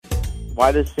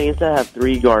Why does Santa have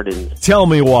 3 gardens? Tell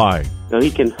me why. So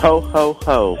he can ho, ho,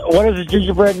 ho. What does a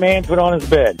gingerbread man put on his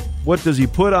bed? What does he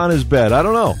put on his bed? I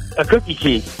don't know. A cookie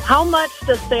sheet. How much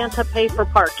does Santa pay for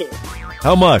parking?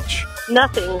 How much?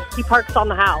 Nothing. He parks on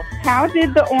the house. How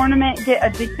did the ornament get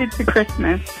addicted to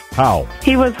Christmas? How?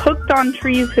 He was hooked on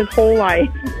trees his whole life.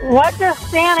 What does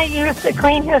Santa use to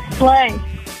clean his sleigh?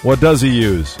 What does he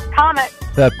use? Comet.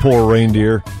 That poor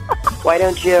reindeer. Why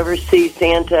don't you ever see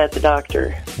Santa at the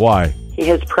doctor? Why? He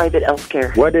has private health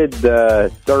care. What did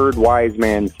the third wise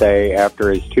man say after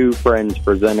his 2 friends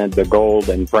presented the gold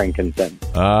and frankincense?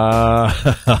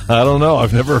 I don't know.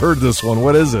 I've never heard this one.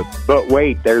 What is it? But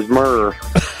wait, there's myrrh.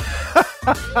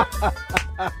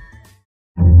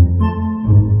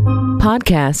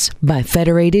 Podcasts by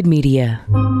Federated Media.